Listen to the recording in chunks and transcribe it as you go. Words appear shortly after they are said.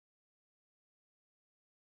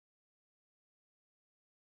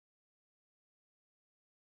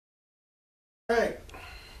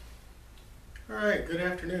Alright, good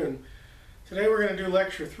afternoon. Today we're going to do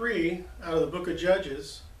lecture 3 out of the book of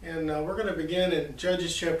Judges, and we're going to begin in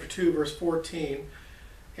Judges chapter 2 verse 14,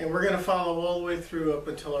 and we're going to follow all the way through up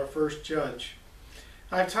until our first judge.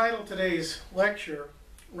 I've titled today's lecture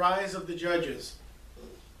Rise of the Judges,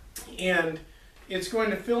 and it's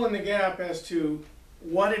going to fill in the gap as to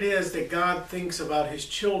what it is that God thinks about his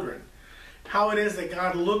children, how it is that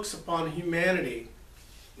God looks upon humanity.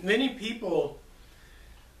 Many people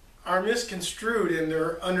are misconstrued in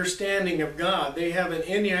their understanding of God. They have an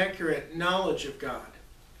inaccurate knowledge of God.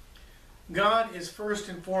 God is first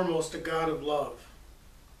and foremost a God of love.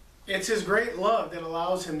 It's his great love that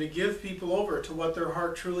allows him to give people over to what their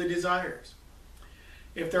heart truly desires.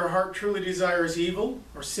 If their heart truly desires evil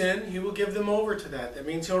or sin, he will give them over to that. That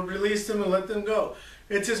means he'll release them and let them go.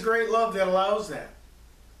 It's his great love that allows that.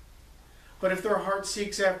 But if their heart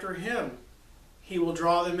seeks after him, he will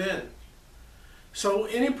draw them in. So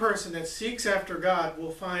any person that seeks after God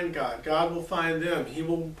will find God. God will find them. He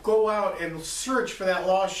will go out and search for that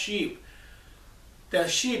lost sheep. That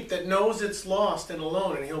sheep that knows it's lost and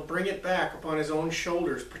alone, and he'll bring it back upon his own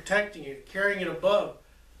shoulders, protecting it, carrying it above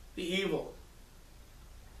the evil.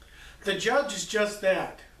 The judge is just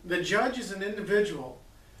that. The judge is an individual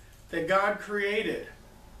that God created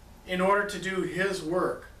in order to do his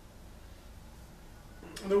work.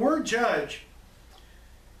 The word judge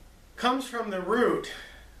comes from the root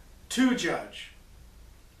to judge,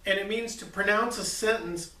 and it means to pronounce a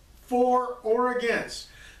sentence for or against.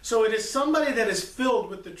 So it is somebody that is filled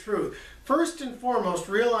with the truth. First and foremost,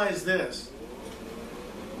 realize this: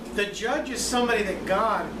 the judge is somebody that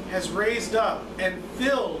God has raised up and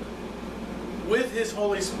filled with his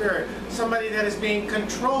Holy Spirit, somebody that is being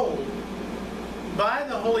controlled by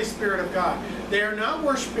the Holy Spirit of God. They are not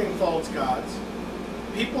worshiping false gods.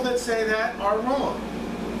 People that say that are wrong.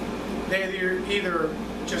 They're either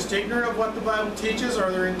just ignorant of what the Bible teaches,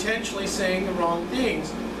 or they're intentionally saying the wrong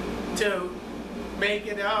things to make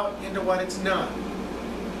it out into what it's not.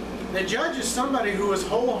 The judge is somebody who is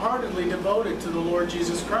wholeheartedly devoted to the Lord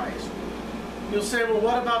Jesus Christ. You'll say, well,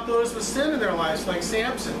 what about those with sin in their lives, like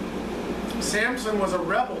Samson? Samson was a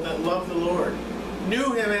rebel that loved the Lord,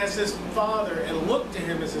 knew him as his father, and looked to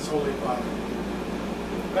him as his holy father.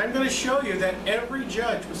 But I'm going to show you that every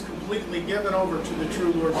judge was completely given over to the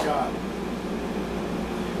true Lord God.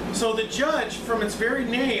 So the judge, from its very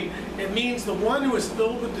name, it means the one who is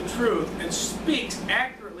filled with the truth and speaks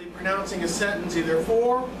accurately, pronouncing a sentence either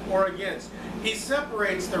for or against. He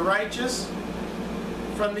separates the righteous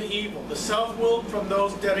from the evil, the self-willed from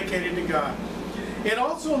those dedicated to God. It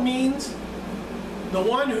also means the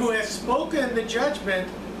one who has spoken the judgment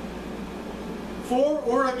for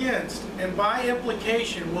or against, and by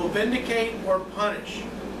implication will vindicate or punish.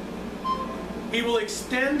 He will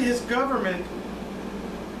extend his government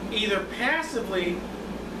either passively,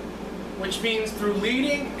 which means through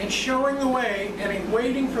leading and showing the way and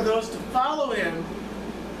waiting for those to follow him,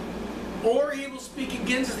 or he will speak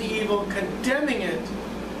against the evil, condemning it,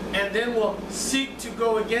 and then will seek to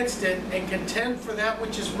go against it and contend for that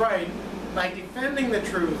which is right by defending the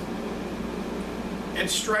truth and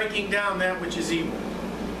striking down that which is evil.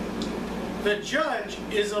 The judge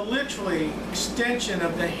is a literally extension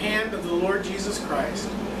of the hand of the Lord Jesus Christ,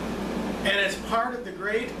 and it's part of the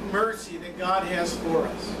great mercy that God has for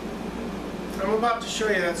us. I'm about to show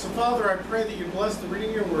you that. So Father, I pray that you bless the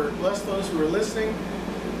reading of your word, bless those who are listening,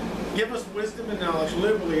 give us wisdom and knowledge,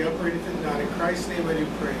 liberally upbraideth it not. In Christ's name I do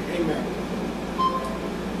pray. Amen.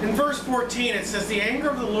 In verse 14 it says, the anger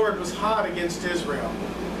of the Lord was hot against Israel.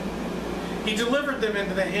 He delivered them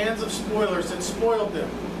into the hands of spoilers that spoiled them,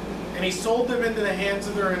 and he sold them into the hands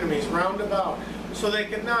of their enemies round about, so they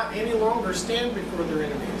could not any longer stand before their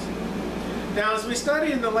enemies. Now, as we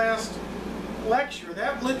studied in the last lecture,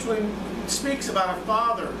 that literally speaks about a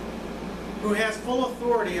father who has full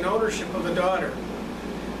authority and ownership of a daughter.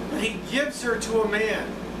 But he gives her to a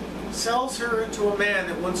man, sells her to a man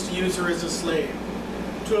that wants to use her as a slave,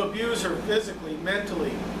 to abuse her physically,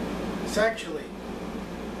 mentally, sexually.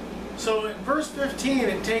 So in verse 15,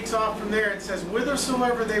 it takes off from there. It says,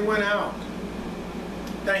 whithersoever they went out,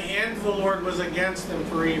 the hand of the Lord was against them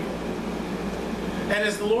for evil. And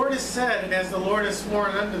as the Lord has said, and as the Lord has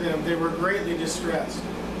sworn unto them, they were greatly distressed.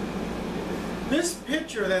 This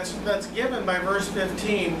picture that's given by verse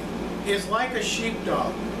 15 is like a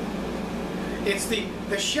sheepdog. It's the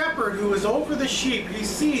shepherd who is over the sheep. He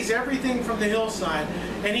sees everything from the hillside,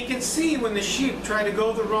 and he can see when the sheep try to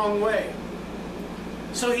go the wrong way.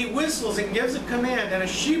 So he whistles and gives a command, and a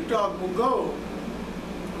sheepdog will go,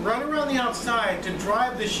 run around the outside to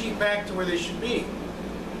drive the sheep back to where they should be.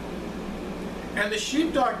 And the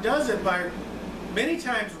sheepdog does it by Many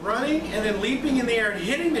times running and then leaping in the air and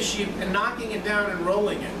hitting the sheep and knocking it down and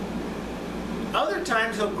rolling it. Other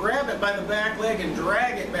times he'll grab it by the back leg and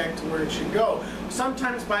drag it back to where it should go.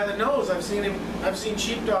 Sometimes by the nose. I've seen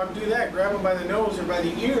sheepdog do that. Grab them by the nose or by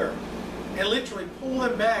the ear and literally pull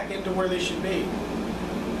them back into where they should be.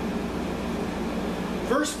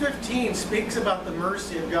 Verse 15 speaks about the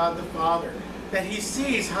mercy of God the Father, that he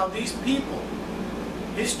sees how these people,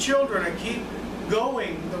 his children, keep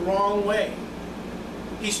going the wrong way.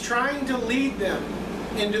 He's trying to lead them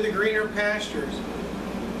into the greener pastures,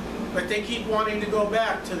 but they keep wanting to go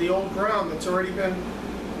back to the old ground that's already been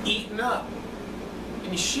eaten up.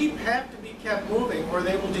 And sheep have to be kept moving or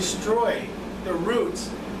they will destroy the roots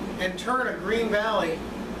and turn a green valley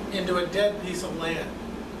into a dead piece of land.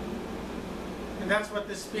 And that's what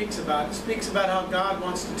this speaks about. It speaks about how God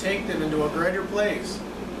wants to take them into a greater place,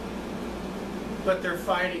 but they're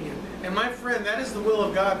fighting him. And my friend, that is the will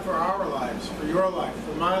of God for our lives, for your life,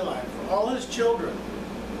 for my life, for all his children.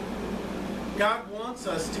 God wants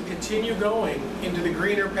us to continue going into the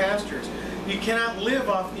greener pastures. You cannot live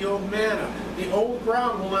off the old manna. The old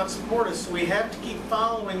ground will not support us, so we have to keep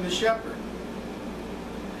following the shepherd.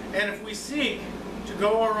 And if we seek to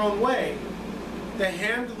go our own way, the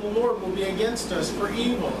hand of the Lord will be against us for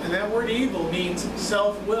evil. And that word evil means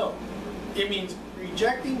self-will. It means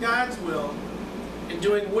rejecting God's will and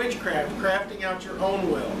doing witchcraft, crafting out your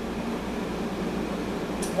own will.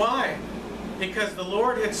 Why? Because the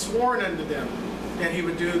Lord had sworn unto them that he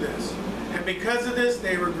would do this. And because of this,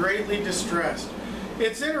 they were greatly distressed.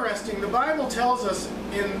 It's interesting. The Bible tells us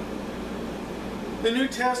in the New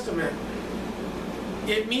Testament,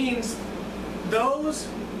 it means those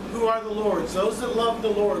who are the Lord's, those that love the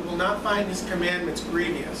Lord, will not find his commandments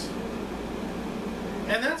grievous.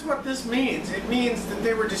 And that's what this means. It means that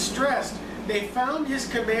they were distressed. They found his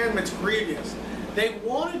commandments grievous. They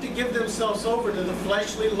wanted to give themselves over to the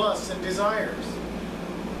fleshly lusts and desires.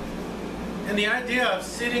 And the idea of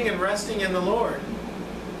sitting and resting in the Lord,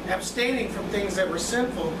 abstaining from things that were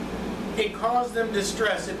sinful, it caused them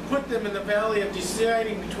distress. It put them in the valley of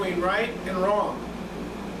deciding between right and wrong.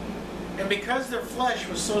 And because their flesh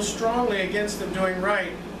was so strongly against them doing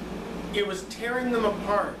right, it was tearing them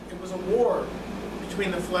apart. It was a war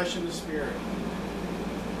between the flesh and the spirit.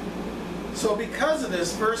 So because of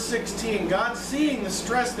this, verse 16, God seeing the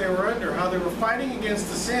stress they were under, how they were fighting against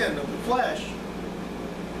the sin of the flesh,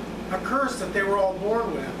 a curse that they were all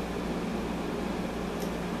born with.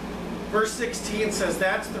 Verse 16 says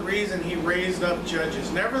that's the reason he raised up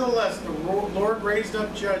judges. Nevertheless, the Lord raised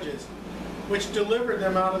up judges, which delivered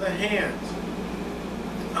them out of the hands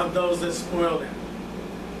of those that spoiled him.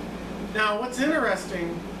 Now, what's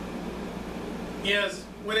interesting is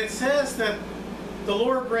when it says that the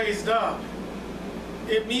Lord raised up,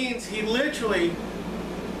 it means he literally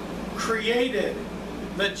created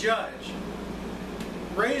the judge.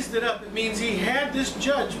 Raised it up, it means he had this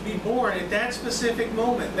judge be born at that specific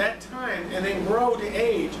moment, that time, and then grow to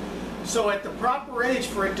age. So at the proper age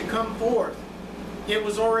for it to come forth, it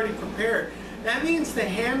was already prepared. That means the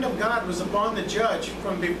hand of God was upon the judge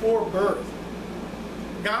from before birth.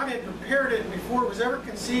 God had prepared it before it was ever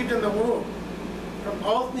conceived in the womb, from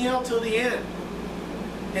Othniel till the end.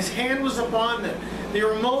 His hand was upon them.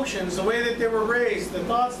 Their emotions, the way that they were raised, the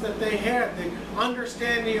thoughts that they had, the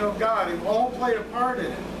understanding of God, it all played a part in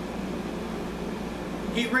it.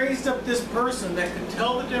 He raised up this person that could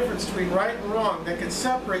tell the difference between right and wrong, that could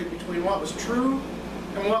separate between what was true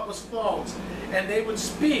and what was false. And they would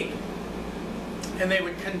speak, and they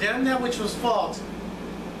would condemn that which was false,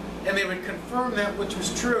 and they would confirm that which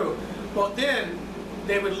was true. But then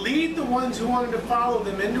they would lead the ones who wanted to follow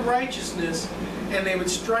them into righteousness, and they would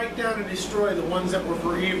strike down and destroy the ones that were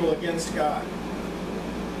for evil against God.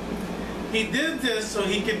 He did this so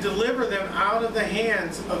he could deliver them out of the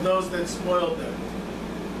hands of those that spoiled them.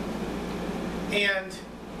 And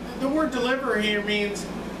the word deliver here means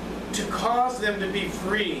to cause them to be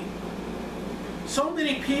free. So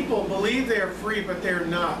many people believe they are free, but they're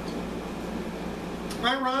not.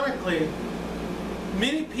 Ironically,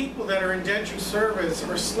 many people that are indentured servants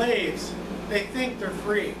or slaves, they think they're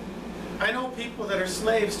free. I know people that are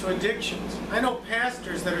slaves to addictions. I know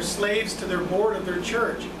pastors that are slaves to their board of their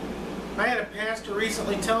church. I had a pastor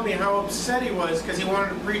recently tell me how upset he was because he wanted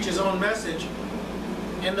to preach his own message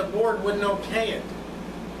and the board wouldn't okay it.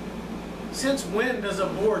 Since when does a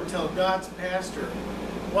board tell God's pastor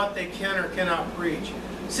what they can or cannot preach?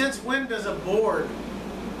 Since when does a board,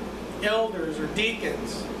 elders or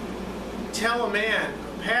deacons, tell a man,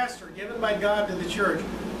 a pastor given by God to the church,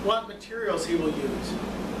 what materials he will use?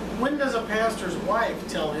 When does a pastor's wife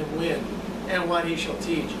tell him when and what he shall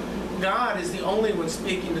teach? God is the only one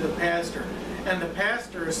speaking to the pastor. And the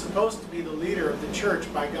pastor is supposed to be the leader of the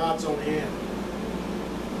church by God's own hand.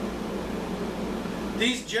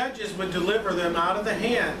 These judges would deliver them out of the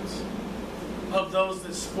hands of those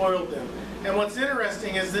that spoiled them. And what's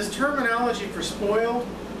interesting is this terminology for spoiled,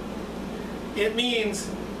 it means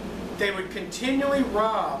they would continually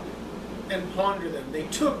rob and plunder them. They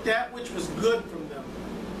took that which was good from them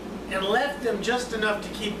and left them just enough to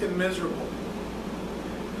keep them miserable.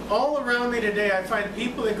 All around me today, I find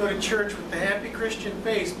people that go to church with the happy Christian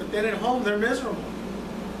face, but then at home they're miserable.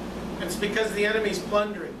 And it's because the enemy's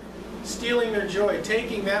plundering them, stealing their joy,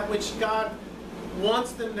 taking that which God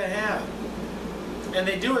wants them to have. And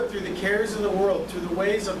they do it through the cares of the world, through the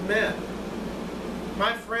ways of men.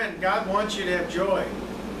 My friend, God wants you to have joy.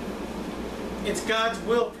 It's God's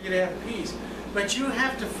will for you to have peace. But you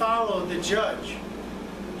have to follow the judge.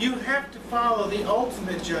 You have to follow the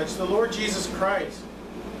ultimate judge, the Lord Jesus Christ.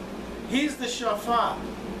 He's the shaphat.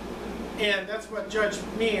 And that's what judge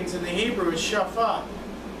means in the Hebrew, is shaphat.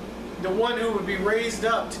 The one who would be raised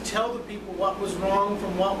up to tell the people what was wrong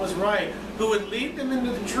from what was right, who would lead them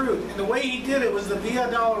into the truth. And the way he did it was the Via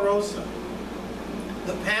Dolorosa,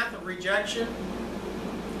 the path of rejection,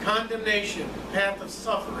 condemnation, path of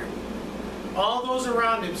suffering. All those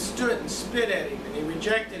around him stood and spit at him, and they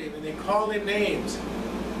rejected him, and they called him names.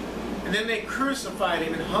 And then they crucified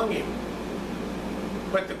him and hung him.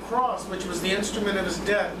 But the cross, which was the instrument of his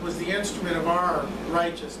death, was the instrument of our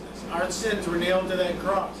righteousness. Our sins were nailed to that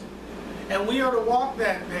cross. And we are to walk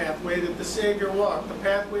that pathway that the Savior walked, the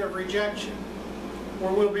pathway of rejection,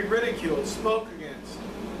 where we'll be ridiculed, spoke against.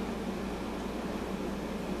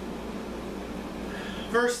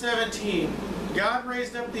 Verse 17, God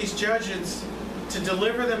raised up these judges to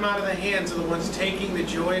deliver them out of the hands of the ones taking the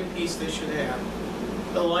joy and peace they should have.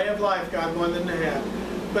 The light of life God wanted them to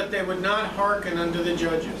have. But they would not hearken unto the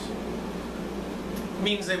judges. It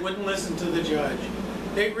means they wouldn't listen to the judge.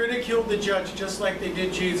 They ridiculed the judge just like they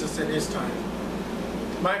did Jesus in his time.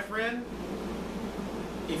 My friend,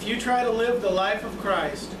 if you try to live the life of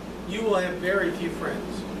Christ, you will have very few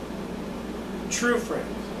friends. True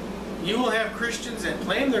friends. You will have Christians that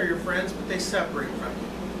claim they're your friends, but they separate from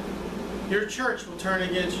you. Your church will turn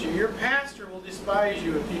against you. Your pastor will despise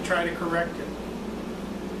you if you try to correct him.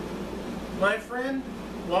 My friend,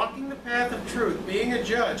 walking the path of truth, being a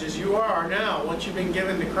judge as you are now once you've been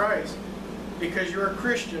given to Christ, because you're a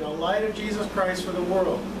Christian, a light of Jesus Christ for the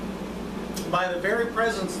world, by the very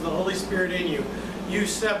presence of the Holy Spirit in you, you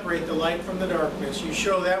separate the light from the darkness. You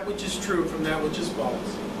show that which is true from that which is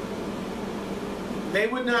false. They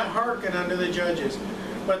would not hearken unto the judges,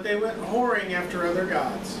 but they went whoring after other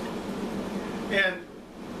gods. And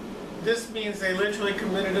this means they literally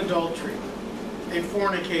committed adultery. They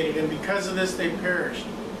fornicated, and because of this they perished.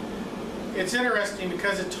 It's interesting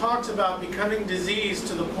because it talks about becoming diseased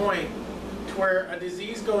to the point to where a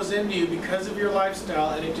disease goes into you because of your lifestyle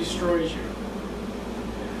and it destroys you.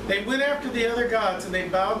 They went after the other gods and they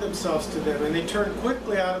bowed themselves to them, and they turned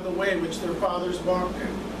quickly out of the way which their fathers walked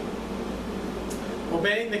in.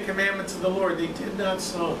 Obeying the commandments of the Lord, they did not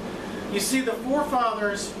so. You see, the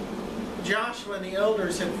forefathers, Joshua and the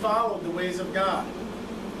elders, had followed the ways of God.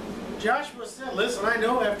 Joshua said, listen, I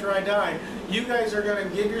know after I die, you guys are going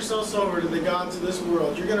to give yourselves over to the gods of this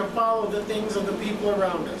world. You're going to follow the things of the people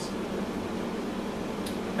around us.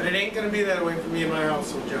 But it ain't going to be that way for me and my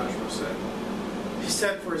household, Joshua said. He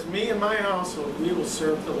said, for as me and my household, we will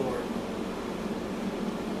serve the Lord.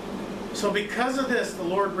 So because of this, the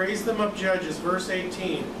Lord raised them up judges, verse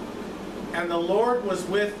 18. And the Lord was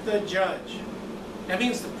with the judge. That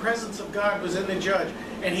means the presence of God was in the judge.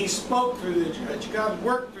 And he spoke through the judge. God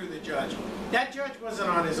worked through the judge. That judge wasn't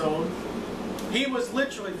on his own. He was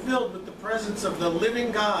literally filled with the presence of the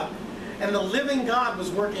living God. And the living God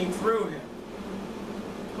was working through him.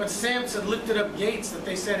 But Samson lifted up gates that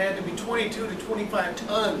they said had to be 22 to 25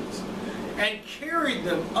 tons. And carried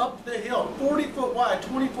them up the hill, 40 foot wide,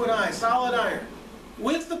 20 foot high, solid iron,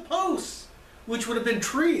 with the posts, which would have been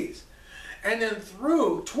trees. And then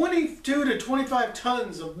threw 22 to 25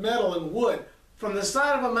 tons of metal and wood from the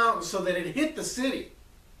side of a mountain so that it hit the city.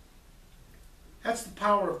 That's the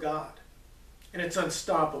power of God. And it's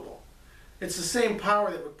unstoppable. It's the same power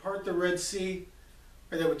that would part the Red Sea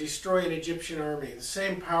or that would destroy an Egyptian army. The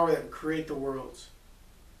same power that would create the worlds.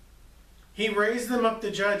 He raised them up the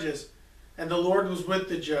judges, and the Lord was with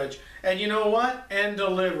the judge. And you know what? And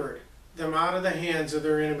delivered them out of the hands of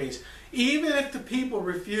their enemies. Even if the people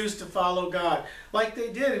refused to follow God, like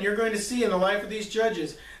they did, and you're going to see in the life of these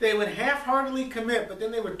judges, they would half-heartedly commit, but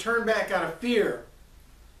then they would turn back out of fear.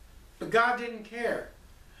 But God didn't care.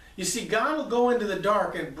 You see, God will go into the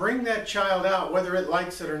dark and bring that child out, whether it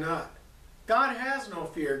likes it or not. God has no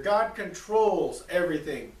fear. God controls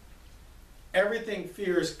everything. Everything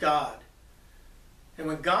fears God. And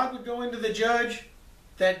when God would go into the judge,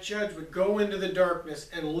 that judge would go into the darkness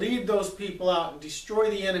and lead those people out and destroy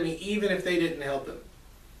the enemy even if they didn't help him.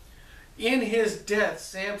 In his death,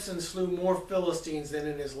 Samson slew more Philistines than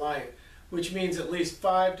in his life, which means at least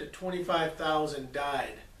 5,000 to 25,000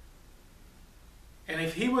 died. And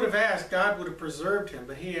if he would have asked, God would have preserved him,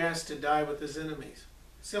 but he asked to die with his enemies.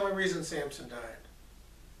 It's the only reason Samson died.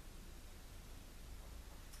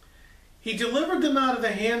 He delivered them out of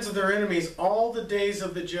the hands of their enemies all the days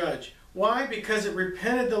of the judge. Why? Because it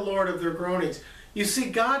repented the Lord of their groanings. You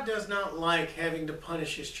see, God does not like having to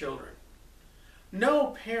punish his children.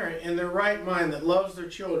 No parent in their right mind that loves their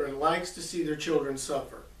children likes to see their children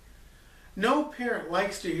suffer. No parent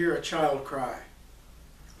likes to hear a child cry.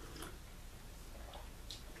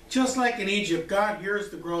 Just like in Egypt, God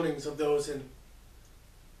hears the groanings of those in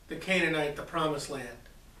the Canaanite, the Promised Land.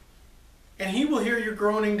 And he will hear your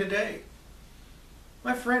groaning today.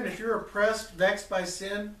 My friend, if you're oppressed, vexed by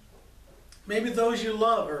sin, maybe those you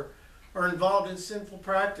love are involved in sinful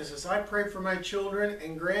practices. I pray for my children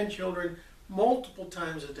and grandchildren multiple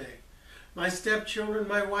times a day. My stepchildren,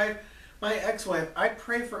 my wife, my ex-wife. I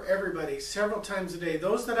pray for everybody several times a day.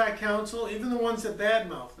 Those that I counsel, even the ones that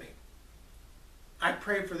badmouth me. I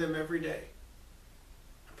pray for them every day.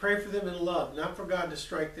 I pray for them in love, not for God to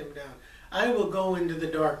strike them down. I will go into the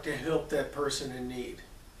dark to help that person in need.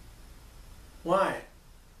 Why?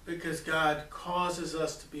 Because God causes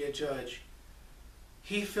us to be a judge.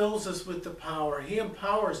 He fills us with the power. He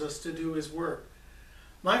empowers us to do his work.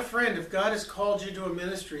 My friend, if God has called you to a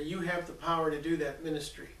ministry, you have the power to do that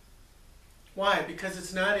ministry. Why? Because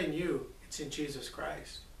it's not in you, it's in Jesus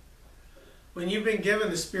Christ. When you've been given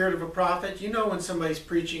the spirit of a prophet, you know when somebody's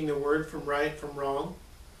preaching the word from right from wrong.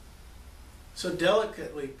 So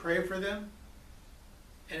delicately pray for them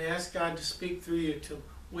and ask God to speak through you, to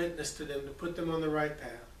witness to them, to put them on the right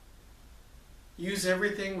path. Use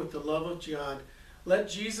everything with the love of God. Let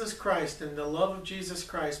Jesus Christ and the love of Jesus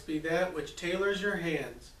Christ be that which tailors your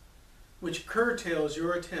hands, which curtails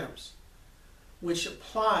your attempts, which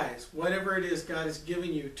applies whatever it is God has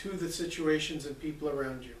given you to the situations and people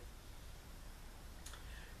around you.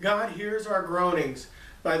 God hears our groanings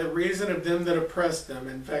by the reason of them that oppress them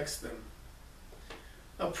and vex them.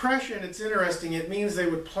 Oppression, it's interesting, it means they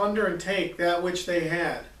would plunder and take that which they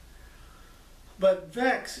had. But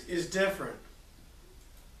vex is different.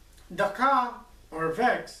 Daka, or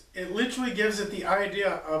vex, it literally gives it the idea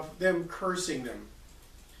of them cursing them.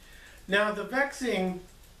 Now the vexing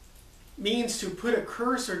means to put a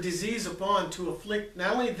curse or disease upon, to afflict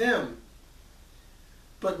not only them,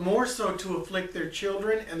 but more so to afflict their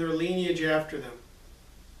children and their lineage after them.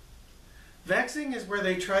 Vexing is where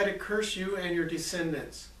they try to curse you and your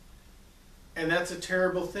descendants. And that's a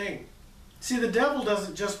terrible thing. See, the devil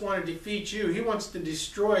doesn't just want to defeat you. He wants to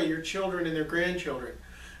destroy your children and their grandchildren.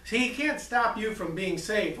 See, he can't stop you from being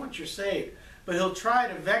saved once you're saved. But he'll try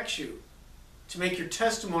to vex you, to make your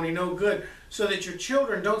testimony no good, so that your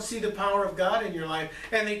children don't see the power of God in your life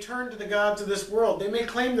and they turn to the gods of this world. They may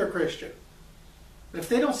claim they're Christian. But if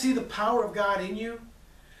they don't see the power of God in you,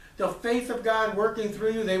 the faith of God working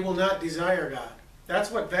through you, they will not desire God.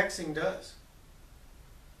 That's what vexing does.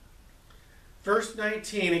 Verse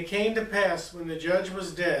 19, it came to pass when the judge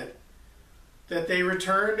was dead, that they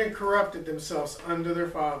returned and corrupted themselves unto their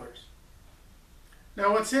fathers.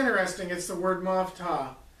 Now what's interesting, it's the word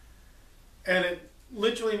maftah, and it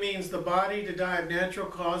literally means the body to die of natural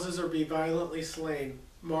causes or be violently slain,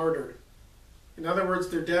 martyred. In other words,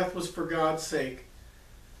 their death was for God's sake.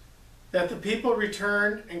 That the people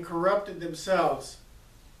returned and corrupted themselves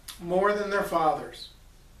more than their fathers.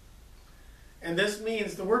 And this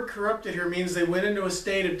means, the word corrupted here means they went into a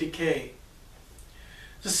state of decay.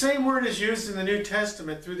 The same word is used in the New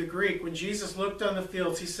Testament through the Greek. When Jesus looked on the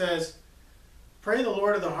fields, he says, pray the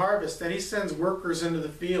Lord of the harvest that he sends workers into the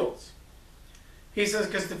fields. He says,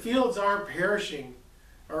 because the fields aren't perishing,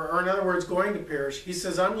 or in other words, going to perish. He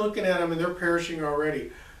says, I'm looking at them and they're perishing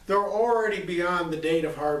already. They're already beyond the date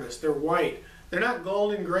of harvest. They're white. They're not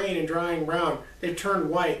golden grain and drying brown. They've turned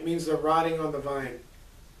white. It means they're rotting on the vine.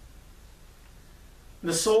 And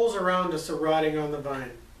the souls around us are rotting on the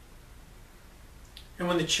vine. And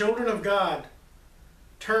when the children of God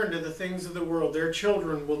turn to the things of the world, their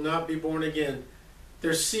children will not be born again.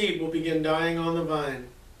 Their seed will begin dying on the vine.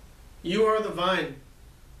 You are the vine.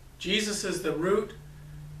 Jesus is the root.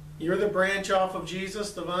 You're the branch off of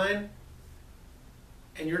Jesus, the vine.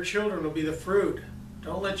 And your children will be the fruit.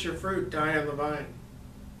 Don't let your fruit die on the vine.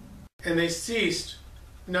 And they ceased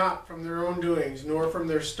not from their own doings, nor from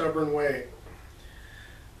their stubborn way.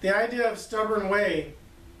 The idea of stubborn way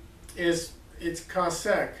is, it's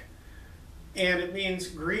kasek, and it means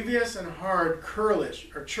grievous and hard,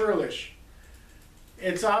 churlish.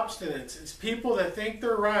 It's obstinance. It's people that think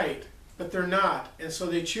they're right, but they're not. And so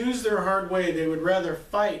they choose their hard way. They would rather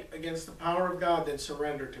fight against the power of God than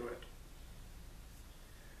surrender to it.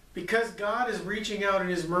 Because God is reaching out in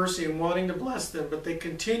His mercy and wanting to bless them, but they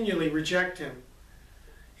continually reject Him.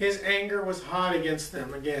 His anger was hot against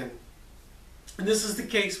them again. And this is the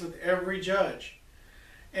case with every judge.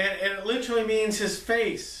 And it literally means his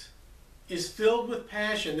face is filled with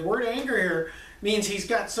passion. The word anger here means he's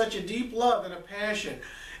got such a deep love and a passion.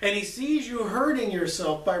 And he sees you hurting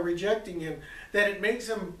yourself by rejecting him that it makes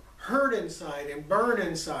him hurt inside and burn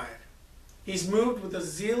inside. He's moved with a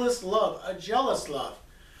zealous love, a jealous love.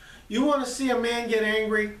 You want to see a man get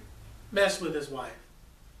angry? Mess with his wife.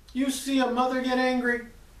 You see a mother get angry?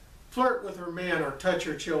 Flirt with her man or touch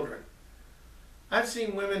her children. I've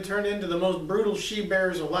seen women turn into the most brutal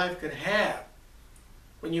she-bears a life could have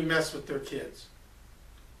when you mess with their kids.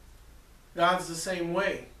 God's the same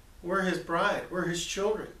way. We're His bride. We're His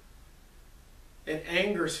children. It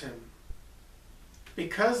angers Him.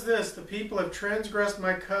 Because this, the people have transgressed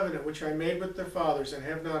my covenant, which I made with their fathers, and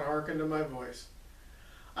have not hearkened to my voice.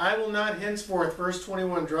 I will not henceforth, verse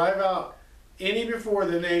 21, drive out any before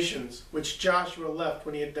the nations, which Joshua left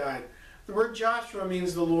when he had died. The word Joshua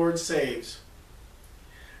means the Lord saves.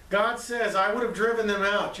 God says, I would have driven them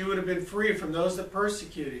out. You would have been free from those that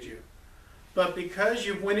persecuted you. But because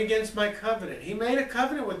you've went against my covenant, He made a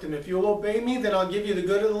covenant with them. If you'll obey me, then I'll give you the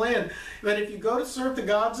good of the land. But if you go to serve the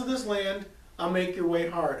gods of this land, I'll make your way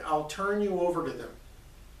hard. I'll turn you over to them.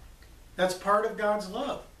 That's part of God's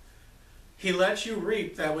love. He lets you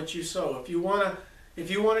reap that which you sow. If you want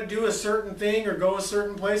to do a certain thing or go a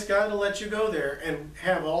certain place, God will let you go there and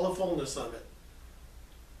have all the fullness of it.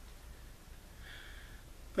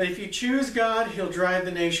 But if you choose God, He'll drive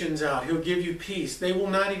the nations out. He'll give you peace. They will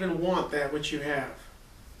not even want that which you have.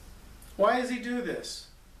 Why does He do this?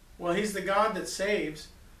 Well, He's the God that saves.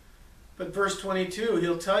 But verse 22,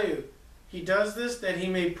 He'll tell you, He does this that He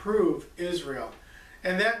may prove Israel.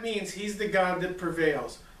 And that means He's the God that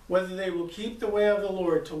prevails, whether they will keep the way of the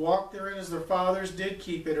Lord to walk therein as their fathers did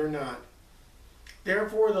keep it or not.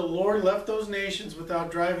 Therefore the Lord left those nations without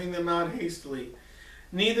driving them out hastily.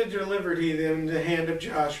 Neither delivered He them into the hand of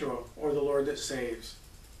Joshua, or the Lord that saves.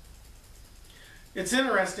 It's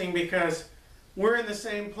interesting because we're in the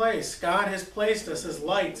same place. God has placed us as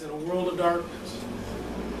lights in a world of darkness.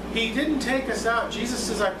 He didn't take us out. Jesus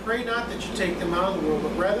says, I pray not that you take them out of the world,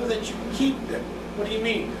 but rather that you keep them. What do you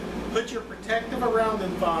mean? Put your protective around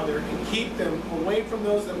them, Father, and keep them away from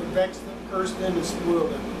those that would vex them, curse them, and spoil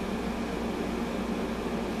them.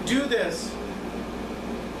 Do this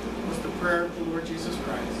was the prayer of the Lord Jesus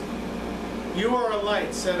Christ. You are a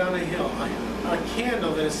light set on a hill, a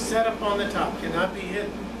candle that is set up on the top, cannot be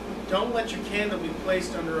hidden. Don't let your candle be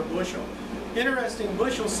placed under a bushel. Interesting,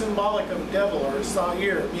 bushel symbolic of a devil or a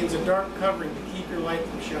sa'ir. It means a dark covering to keep your light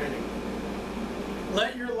from shining.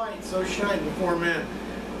 Let your light so shine before men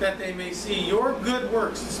that they may see your good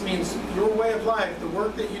works. This means your way of life, the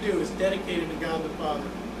work that you do is dedicated to God the Father.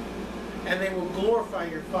 And they will glorify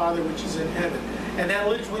your Father which is in heaven. And that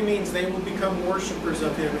literally means they will become worshipers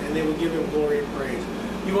of Him and they will give Him glory and praise.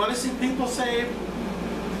 You want to see people saved?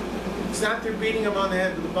 It's not through beating them on the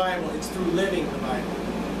head with the Bible, it's through living the Bible.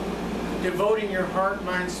 Devoting your heart,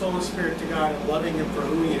 mind, soul, and spirit to God and loving Him for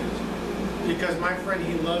who He is. Because, my friend,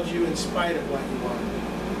 He loves you in spite of what you are.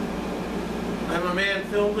 I'm a man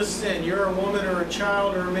filled with sin. You're a woman or a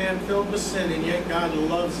child or a man filled with sin, and yet God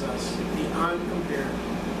loves us beyond compare.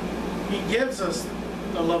 He gives us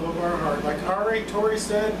the love of our heart. Like R.A. Torrey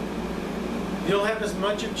said, you'll have as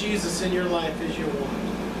much of Jesus in your life as you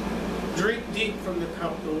want. Drink deep from the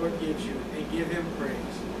cup the Lord gives you and give Him praise.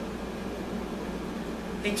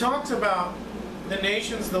 He talks about the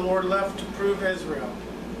nations the Lord left to prove Israel.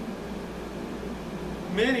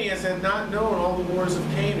 Many as had not known all the wars of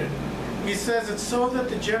Canaan. He says it's so that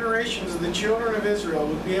the generations of the children of Israel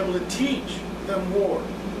would be able to teach them war.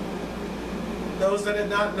 Those that had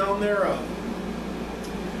not known thereof.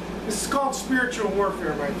 This is called spiritual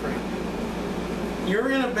warfare, my friend.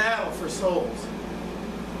 You're in a battle for souls.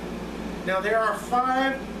 Now there are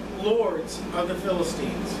 5 lords of the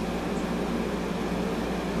Philistines.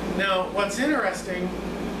 Now what's interesting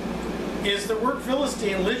is the word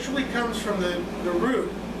Philistine literally comes from the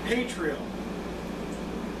root, patrial.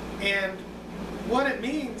 And what it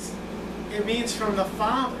means from the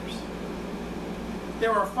fathers.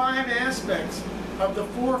 There are 5 aspects of the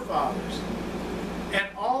forefathers and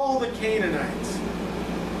all the Canaanites.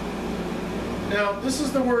 Now, this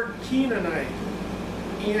is the word Canaanite.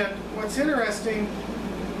 And what's interesting,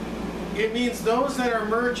 it means those that are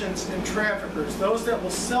merchants and traffickers, those that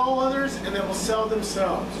will sell others and that will sell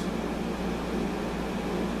themselves.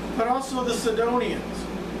 But also the Sidonians.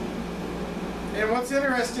 And what's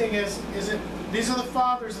interesting is these are the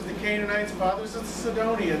fathers of the Canaanites, fathers of the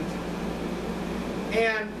Sidonians.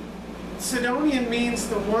 And Sidonian means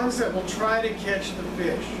the ones that will try to catch the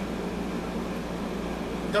fish.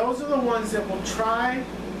 Those are the ones that will try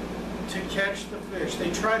to catch the fish.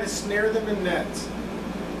 They try to snare them in nets.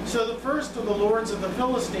 So the first of the lords of the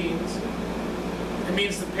Philistines, it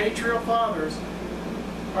means the patriarchal fathers,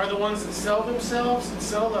 are the ones that sell themselves and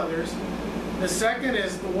sell others. The second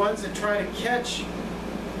is the ones that try to catch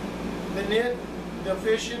the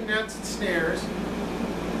fish in nets and snares.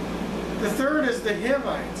 The third is the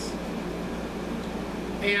Hivites.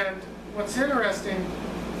 And what's interesting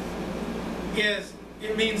is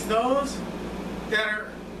it means those that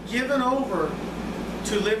are given over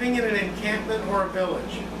to living in an encampment or a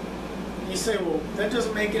village. You say, well, that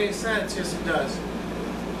doesn't make any sense. Yes, it does.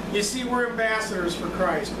 You see, we're ambassadors for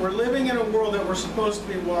Christ. We're living in a world that we're supposed to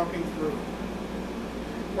be walking through.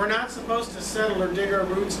 We're not supposed to settle or dig our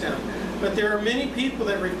roots down. But there are many people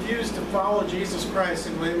that refuse to follow Jesus Christ,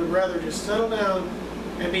 and they would rather just settle down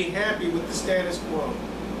and be happy with the status quo.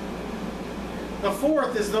 The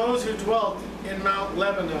fourth is those who dwelt in Mount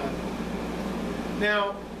Lebanon.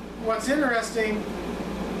 Now, what's interesting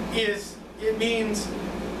is it means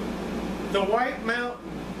the white mountain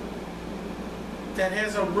that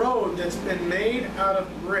has a road that's been made out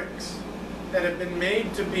of bricks that have been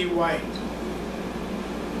made to be white.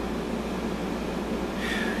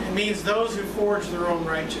 It means those who forge their own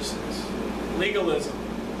righteousness. Legalism,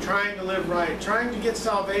 trying to live right, trying to get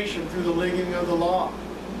salvation through the living of the law,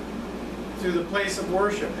 through the place of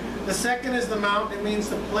worship. The second is the mountain. It means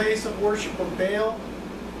the place of worship of Baal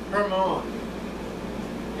Hermon.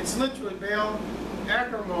 It's literally Baal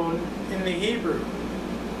Akermon in the Hebrew.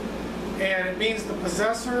 And it means the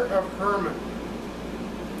possessor of Hermon,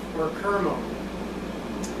 or Kermon.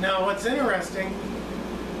 Now what's interesting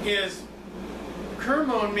is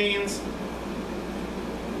Kermon means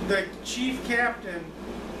the chief captain,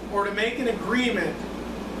 or to make an agreement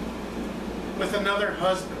with another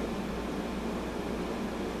husband.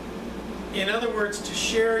 In other words, to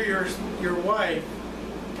share your wife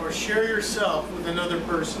or share yourself with another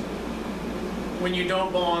person when you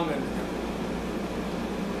don't belong to them.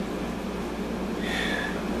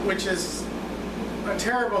 Which is a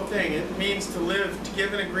terrible thing. It means to live, to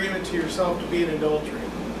give an agreement to yourself to be in adultery.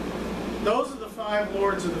 Those are the 5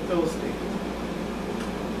 lords of the Philistines.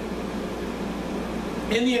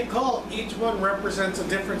 In the occult, each one represents a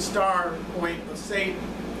different star point of Satan.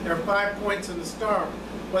 There are 5 points in the star,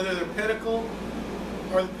 whether they're pinnacle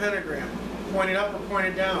or the pentagram, pointed up or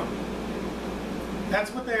pointed down.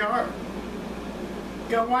 That's what they are.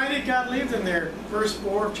 God, why did God leave them there? Verse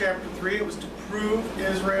 4 of chapter 3, it was to prove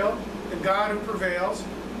Israel, the God who prevails.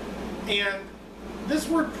 And this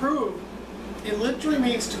word prove, it literally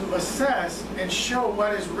means to assess and show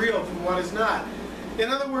what is real from what is not. In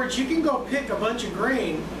other words, you can go pick a bunch of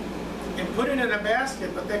grain and put it in a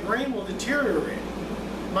basket, but that grain will deteriorate.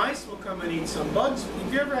 Mice will come and eat some. Bugs,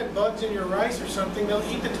 if you ever had bugs in your rice or something, they'll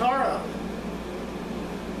eat the tar out of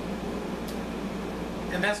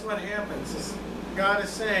it. And that's what happens. Is God is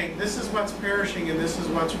saying, this is what's perishing and this is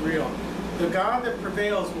what's real. The God that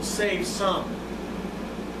prevails will save some.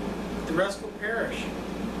 The rest will perish.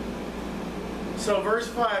 So verse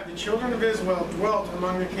 5, the children of Israel dwelt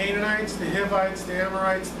among the Canaanites, the Hivites, the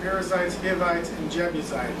Amorites, the Perizzites, Hivites, and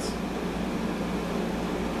Jebusites.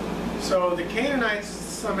 So the Canaanites is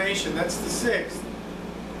the summation, that's the 6th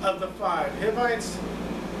of the 5. Hivites,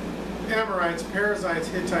 Amorites, Perizzites,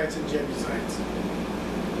 Hittites, and Jebusites.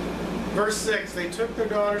 Verse 6, they took their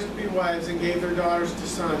daughters to be wives and gave their daughters to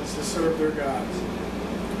sons to serve their gods.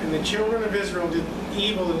 And the children of Israel did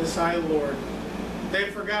evil in the sight of the Lord. They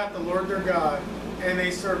forgot the Lord their God, and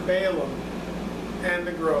they served Balaam and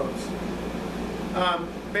the groves.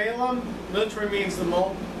 Balaam literally means the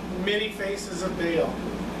many faces of Baal.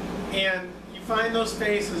 And you find those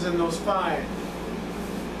faces in those 5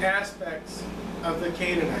 aspects of the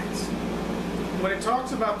Canaanites. When it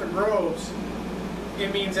talks about the groves,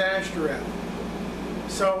 it means Ashtoreth.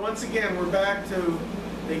 So once again, we're back to,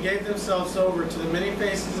 they gave themselves over to the many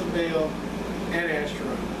faces of Baal and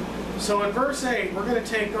Ashtoreth. So in verse 8, we're going to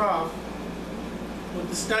take off with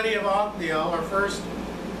the study of Othniel, our first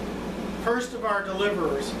of our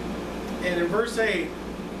deliverers. And in verse 8,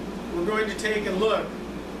 we're going to take a look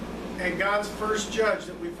at God's first judge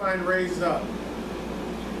that we find raised up.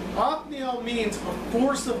 Othniel means a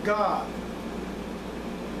force of God.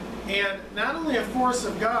 And not only a force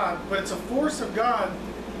of God, but it's a force of God,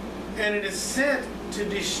 and it is sent to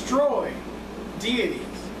destroy deities.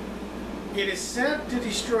 It is sent to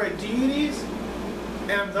destroy deities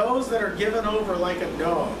and those that are given over like a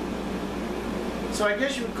dog. So I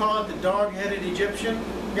guess you would call it the dog-headed Egyptian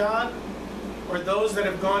god, or those that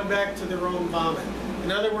have gone back to their own vomit.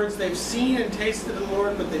 In other words, they've seen and tasted the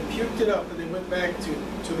Lord, but they puked it up and they went back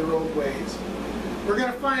to their old ways. We're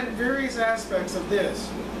going to find various aspects of this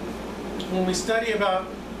when we study about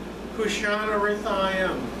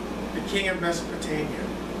Cushan-Arithaim, the king of Mesopotamia.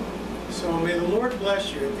 So may the Lord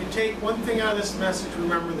bless you. If you take one thing out of this message,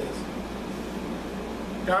 remember this.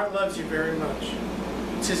 God loves you very much.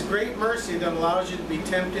 It's His great mercy that allows you to be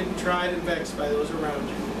tempted, tried, and vexed by those around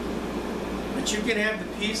you. But you can have the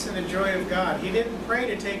peace and the joy of God. He didn't pray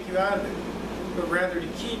to take you out of it, but rather to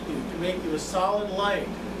keep you, to make you a solid light,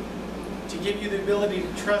 to give you the ability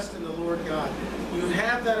to trust in the Lord God. You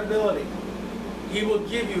have that ability. He will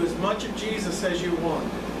give you as much of Jesus as you want.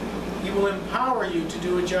 He will empower you to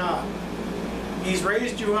do a job. He's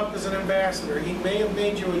raised you up as an ambassador. He may have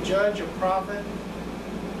made you a judge, a prophet,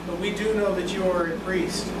 but we do know that you are a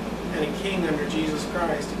priest and a king under Jesus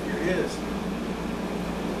Christ if you're His.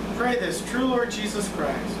 Pray this: true Lord Jesus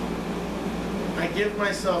Christ, I give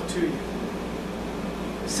myself to you.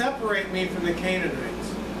 Separate me from the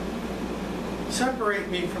Canaanites. Separate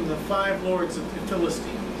me from the 5 lords of the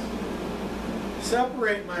Philistines.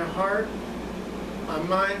 Separate my heart, my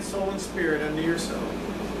mind, soul, and spirit unto yourself.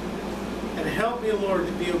 And help me, Lord,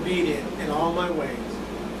 to be obedient in all my ways.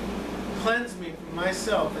 Cleanse me from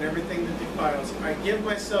myself and everything that defiles. I give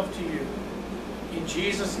myself to you. In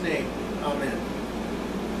Jesus' name, amen.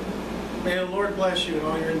 May the Lord bless you in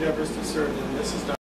all your endeavors to serve Him. This is Dr.